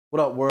What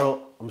up,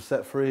 world? I'm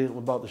set free. I'm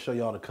about to show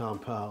y'all the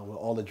compound where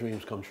all the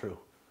dreams come true.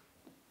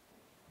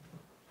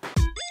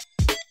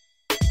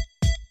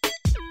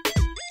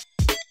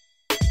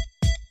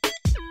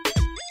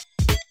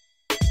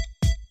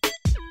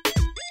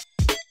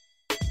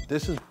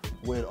 This is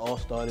where it all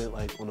started,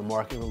 like on the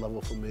marketing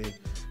level for me,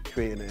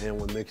 creating the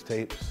N1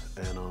 mixtapes,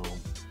 and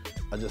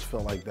I just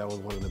felt like that was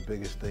one of the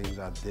biggest things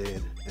I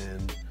did in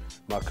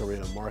my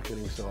career in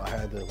marketing. So I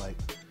had to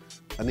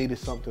I needed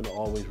something to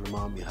always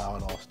remind me how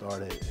it all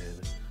started,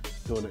 and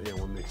doing the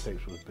N1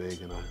 mixtapes was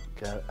big. And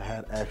I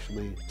had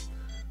actually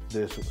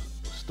this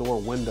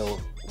store window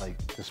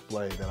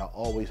display that I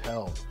always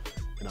held,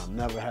 and I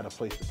never had a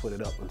place to put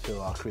it up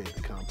until I created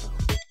the compound.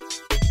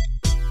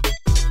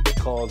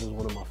 KAWS is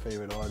one of my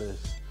favorite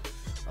artists.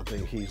 I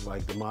think he's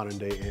like the modern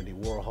day Andy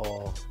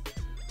Warhol.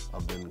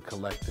 I've been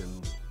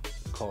collecting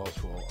KAWS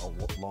for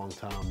a long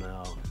time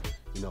now,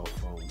 you know,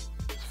 from his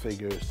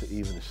figures to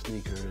even his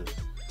sneakers.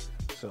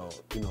 So,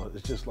 you know,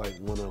 it's just like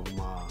one of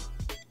my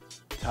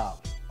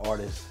top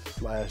artists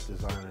 /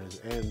 designers,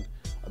 and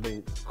I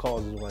think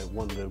KAWS is like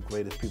one of the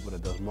greatest people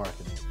that does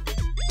marketing.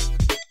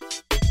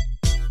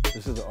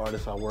 This is an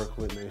artist I work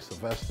with named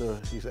Sylvester.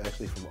 He's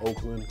actually from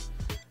Oakland.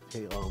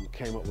 He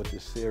came up with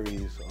this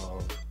series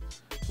of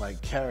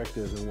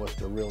characters and what's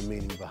the real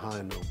meaning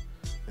behind them.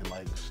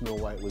 And Snow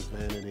White was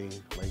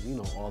vanity, you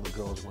know, all the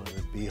girls wanted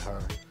to be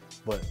her,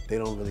 but they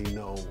don't really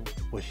know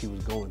what she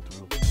was going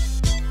through.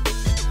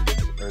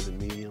 Urban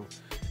medium,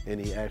 and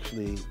he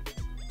actually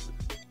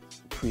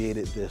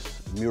created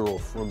this mural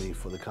for me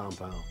for the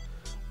compound.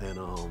 And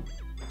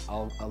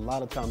a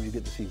lot of times you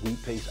get to see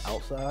wheat paste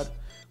outside,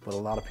 but a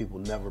lot of people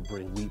never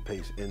bring wheat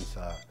paste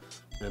inside.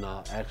 And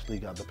I actually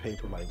got the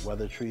paper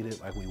weather treated,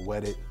 we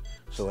wet it,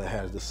 so it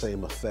has the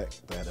same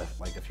effect that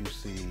if you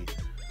see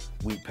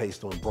wheat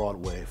paste on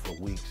Broadway for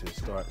weeks,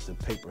 the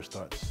paper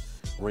starts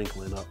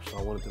wrinkling up. So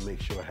I wanted to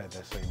make sure it had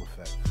that same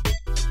effect.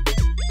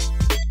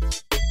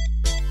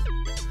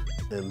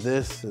 And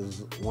this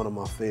is one of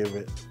my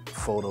favorite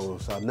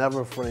photos. I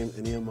never framed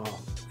any of my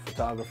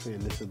photography,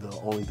 and this is the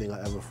only thing I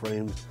ever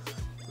framed.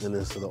 And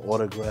this is the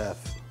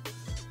autograph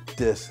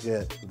disc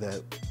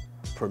that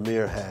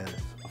Premier has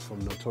from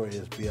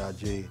Notorious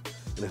B.I.G.,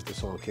 and it's the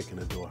song Kicking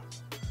the Door.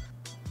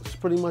 That's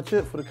pretty much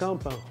it for the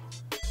compound.